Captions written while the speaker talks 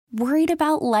Worried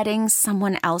about letting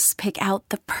someone else pick out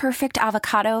the perfect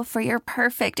avocado for your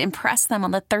perfect impress them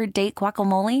on the third date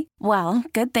guacamole? Well,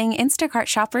 good thing Instacart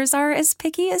shoppers are as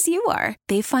picky as you are.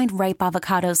 They find ripe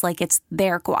avocados like it's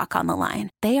their guac on the line.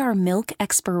 They are milk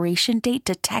expiration date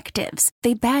detectives.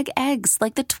 They bag eggs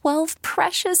like the 12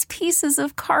 precious pieces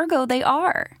of cargo they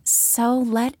are. So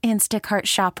let Instacart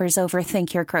shoppers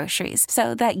overthink your groceries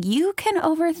so that you can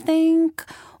overthink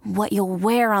what you'll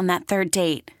wear on that third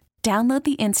date. Download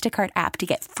the Instacart app to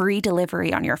get free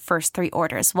delivery on your first 3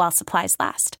 orders while supplies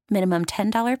last. Minimum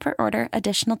 $10 per order.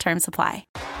 Additional terms apply.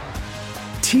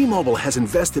 T-Mobile has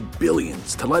invested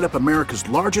billions to light up America's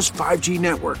largest 5G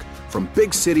network, from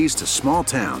big cities to small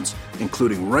towns,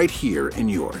 including right here in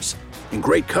yours. And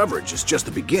great coverage is just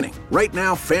the beginning. Right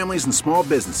now, families and small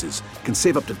businesses can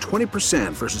save up to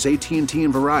 20% versus AT&T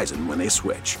and Verizon when they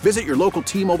switch. Visit your local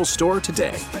T-Mobile store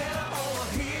today.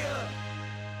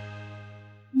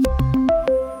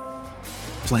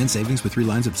 Plan savings with 3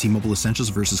 lines of T-Mobile Essentials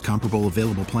versus comparable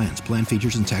available plans. Plan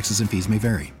features and taxes and fees may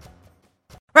vary.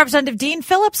 Representative Dean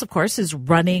Phillips, of course, is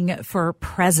running for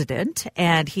president,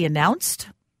 and he announced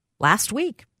last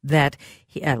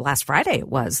Friday it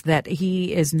was, that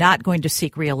he is not going to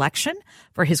seek re-election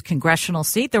for his congressional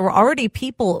seat. There were already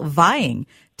people vying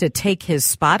to take his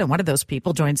spot, and one of those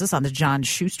people joins us on the John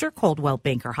Schuster Coldwell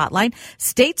Banker Hotline,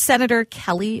 State Senator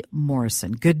Kelly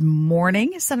Morrison. Good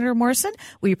morning, Senator Morrison.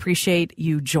 We appreciate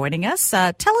you joining us.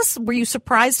 Tell us, were you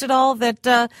surprised at all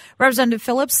that Representative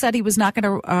Phillips said he was not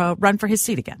going to run for his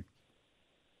seat again?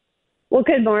 Well,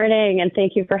 good morning, and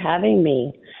thank you for having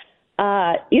me.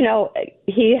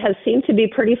 He has seemed to be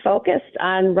pretty focused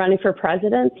on running for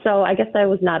president, so I guess I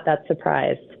was not that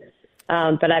surprised.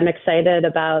 But I'm excited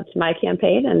about my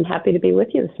campaign and happy to be with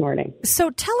you this morning. So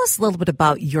tell us a little bit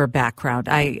about your background.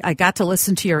 I got to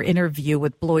listen to your interview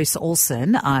with Blois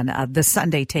Olson on the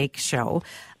Sunday Take show.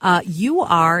 You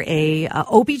are a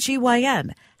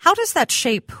OBGYN. How does that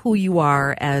shape who you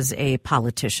are as a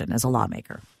politician, as a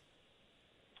lawmaker?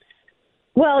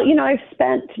 Well, I've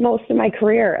spent most of my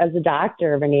career as a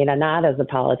doctor, Vineeta, not as a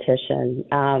politician.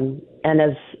 And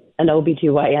as an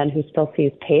OBGYN who still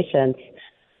sees patients,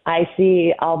 I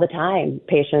see all the time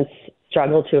patients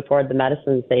struggle to afford the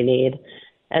medicines they need.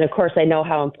 And of course, I know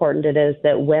how important it is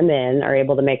that women are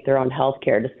able to make their own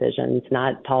healthcare decisions,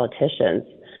 not politicians.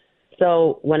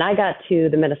 So when I got to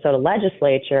the Minnesota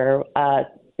legislature,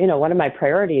 one of my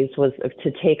priorities was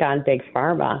to take on big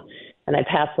pharma. And I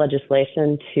passed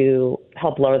legislation to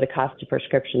help lower the cost of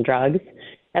prescription drugs.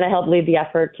 And I helped lead the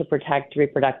effort to protect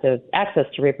access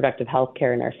to reproductive health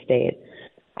care in our state.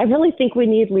 I really think we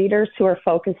need leaders who are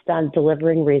focused on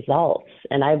delivering results.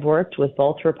 And I've worked with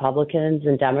both Republicans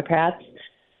and Democrats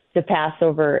to pass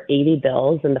over 80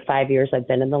 bills in the 5 years I've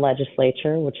been in the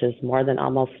legislature, which is more than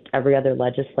almost every other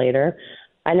legislator.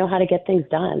 I know how to get things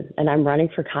done. And I'm running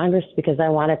for Congress because I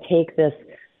want to take this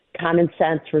common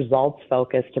sense,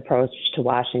 results-focused approach to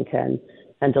Washington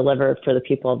and deliver for the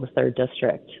people of the 3rd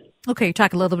District. Okay,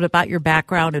 talk a little bit about your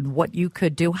background and what you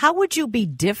could do. How would you be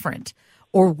different,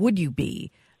 or would you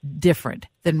be different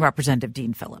than Representative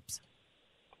Dean Phillips?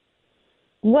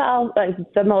 Well,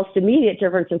 the most immediate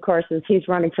difference, of course, is he's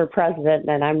running for president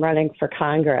and I'm running for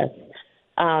Congress.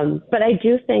 But I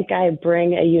do think I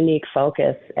bring a unique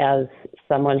focus as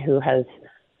someone who has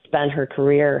spent her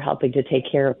career helping to take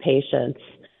care of patients.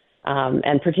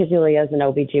 And particularly as an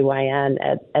OBGYN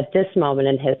at this moment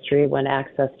in history when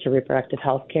access to reproductive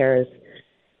health care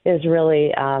is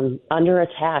really under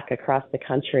attack across the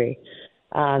country.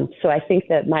 So I think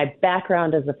that my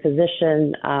background as a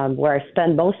physician, where I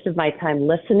spend most of my time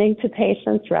listening to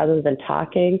patients rather than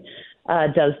talking,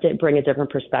 does bring a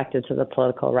different perspective to the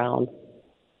political realm.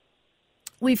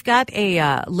 We've got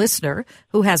a listener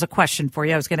who has a question for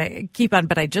you. I was going to keep on,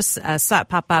 but I just saw it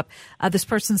pop up. This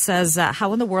person says,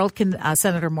 how in the world can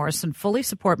Senator Morrison fully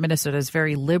support Minnesota's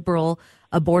very liberal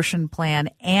abortion plan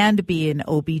and be an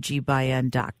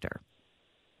OBGYN doctor?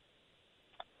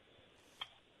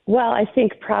 Well, I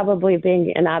think probably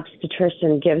being an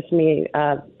obstetrician gives me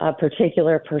a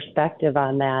particular perspective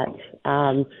on that.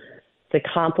 It's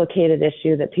a complicated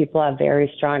issue that people have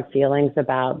very strong feelings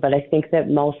about, but I think that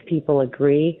most people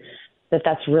agree that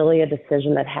that's really a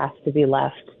decision that has to be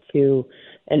left to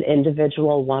an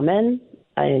individual woman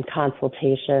in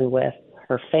consultation with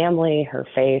her family, her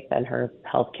faith, and her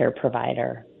healthcare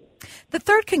provider. The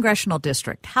 3rd Congressional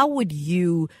District, how would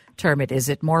you term it? Is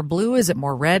it more blue? Is it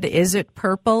more red? Is it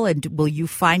purple? And will you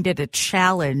find it a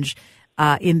challenge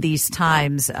in these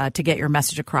times to get your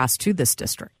message across to this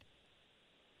district?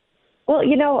 Well,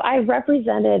 I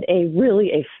represented a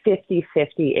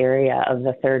 50-50 area of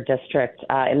the 3rd District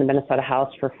in the Minnesota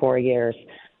House for 4 years.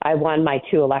 I won my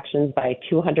 2 elections by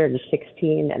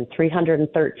 216 and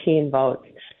 313 votes.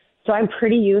 So I'm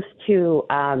pretty used to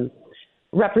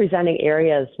representing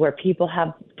areas where people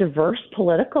have diverse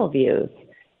political views.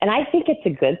 And I think it's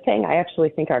a good thing. I actually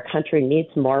think our country needs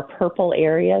more purple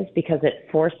areas because it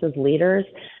forces leaders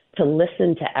to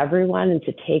listen to everyone and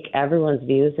to take everyone's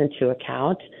views into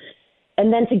account,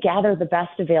 and then to gather the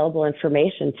best available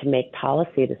information to make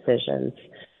policy decisions.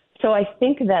 So I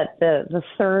think that the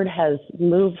third has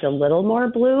moved a little more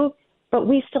blue, but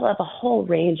we still have a whole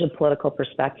range of political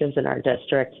perspectives in our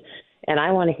district, and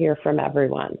I want to hear from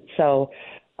everyone. So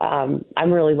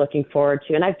I'm really looking forward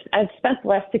to, and I've spent the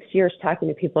last 6 years talking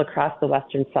to people across the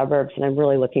western suburbs, and I'm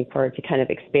really looking forward to kind of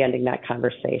expanding that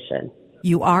conversation.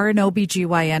 You are an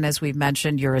OBGYN, as we've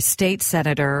mentioned. You're a state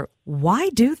senator. Why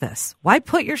do this? Why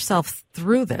put yourself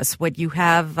through this when you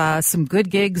have some good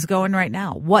gigs going right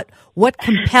now? What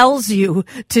compels you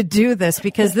to do this?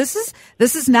 Because this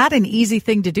is not an easy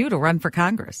thing to do, to run for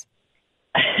Congress.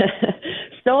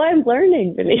 So I'm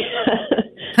learning,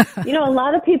 Vineeta. You know, a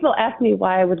lot of people ask me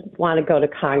why I would want to go to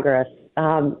Congress,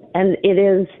 and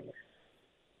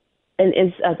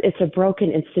it's a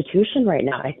broken institution right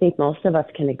now. I think most of us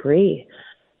can agree.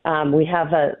 We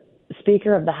have a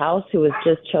Speaker of the House who was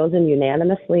just chosen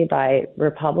unanimously by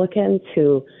Republicans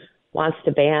who wants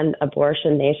to ban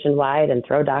abortion nationwide and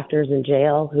throw doctors in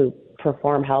jail who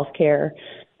perform health care.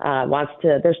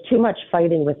 There's too much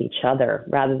fighting with each other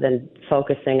rather than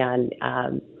focusing on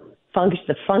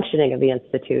the functioning of the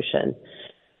institution.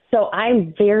 So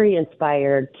I'm very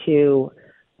inspired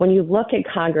when you look at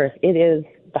Congress, it is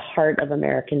the heart of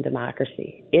American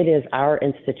democracy. It is our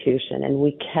institution, and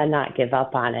we cannot give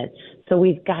up on it. So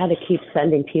we've got to keep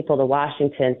sending people to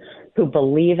Washington who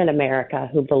believe in America,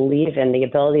 who believe in the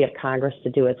ability of Congress to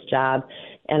do its job,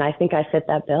 and I think I fit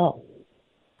that bill.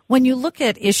 When you look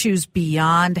at issues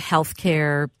beyond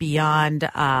healthcare, beyond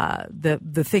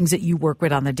the things that you work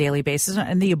with on the daily basis,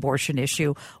 and the abortion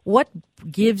issue, what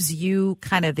gives you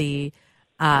kind of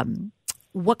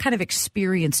what kind of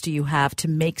experience do you have to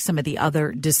make some of the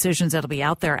other decisions that'll be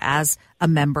out there as a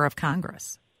member of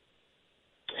Congress?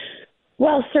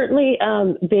 Well, certainly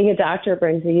being a doctor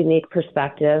brings a unique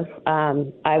perspective.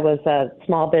 I was a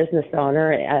small business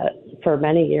owner for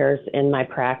many years in my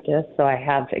practice, so I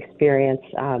have experience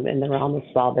in the realm of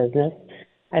small business.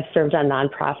 I've served on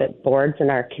nonprofit boards in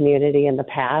our community in the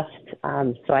past,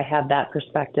 so I have that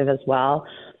perspective as well.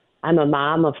 I'm a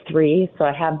mom of 3, so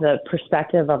I have the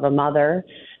perspective of a mother,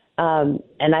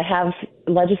 and I have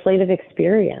legislative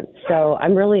experience. So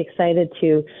I'm really excited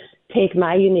to take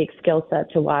my unique skill set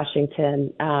to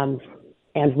Washington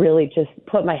and really just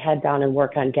put my head down and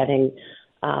work on getting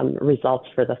results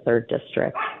for the 3rd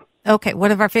district. Okay, one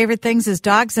of our favorite things is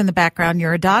dogs in the background.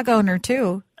 You're a dog owner,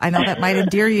 too. I know that might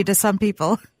endear you to some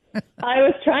people. I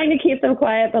was trying to keep them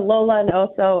quiet, but Lola and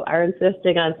Oso are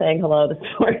insisting on saying hello this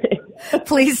morning.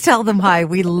 Please tell them hi.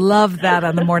 We love that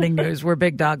on the morning news. We're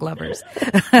big dog lovers.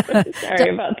 Sorry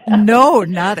about that. No,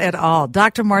 not at all.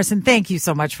 Dr. Morrison, thank you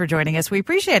so much for joining us. We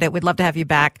appreciate it. We'd love to have you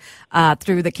back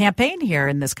through the campaign here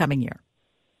in this coming year.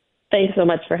 Thanks so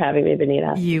much for having me,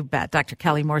 Vineeta. You bet. Dr.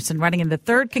 Kelly Morrison running in the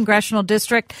 3rd Congressional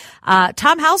District.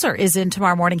 Tom Hauser is in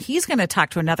tomorrow morning. He's going to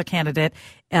talk to another candidate,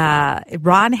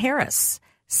 Ron Harris.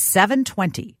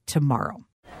 7:20 tomorrow.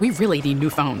 We really need new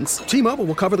phones. T-Mobile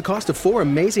will cover the cost of 4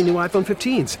 amazing new iPhone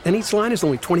 15s, and each line is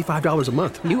only $25 a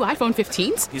month. New iPhone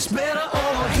 15s? It's better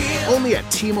over here. Only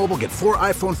at T-Mobile, get 4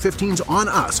 iPhone 15s on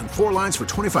us and 4 lines for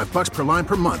 $25 per line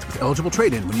per month with eligible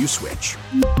trade-in when you switch.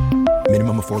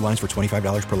 Minimum of 4 lines for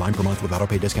 $25 per line per month with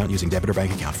autopay discount using debit or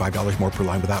bank account. $5 more per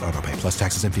line without autopay, plus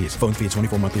taxes and fees. Phone fee at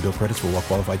 24 monthly bill credits for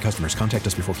well-qualified customers. Contact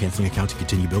us before canceling account to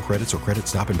continue bill credits or credit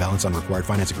stop and balance on required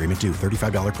finance agreement due.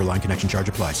 $35 per line connection charge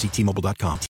applies. See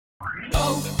T-Mobile.com.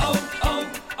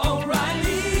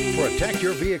 O'Reilly. Protect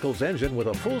your vehicle's engine with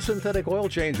a full synthetic oil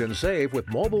change and save with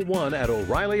Mobile One at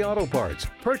O'Reilly Auto Parts.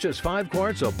 Purchase 5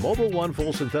 quarts of Mobile One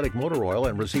full synthetic motor oil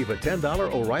and receive a $10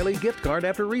 O'Reilly gift card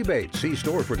after rebate. See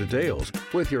store for details.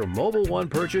 With your Mobile One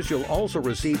purchase, you'll also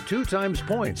receive 2 times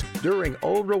points during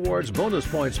O Rewards Bonus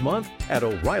Points Month at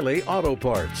O'Reilly Auto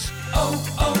Parts.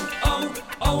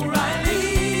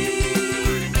 O'Reilly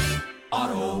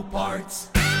Auto Parts.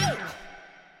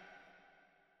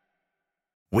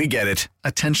 We get it.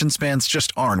 Attention spans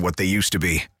just aren't what they used to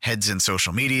be. Heads in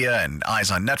social media and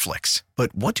eyes on Netflix.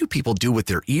 But what do people do with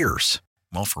their ears?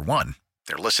 Well, for one,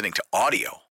 they're listening to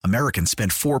audio. Americans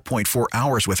spend 4.4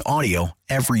 hours with audio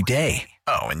every day.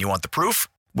 Oh, and you want the proof?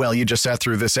 Well, you just sat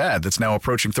through this ad that's now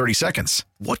approaching 30 seconds.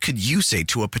 What could you say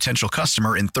to a potential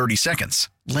customer in 30 seconds?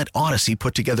 Let Odyssey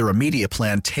put together a media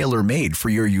plan tailor-made for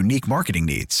your unique marketing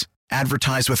needs.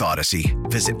 Advertise with Odyssey.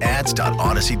 Visit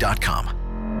ads.odyssey.com.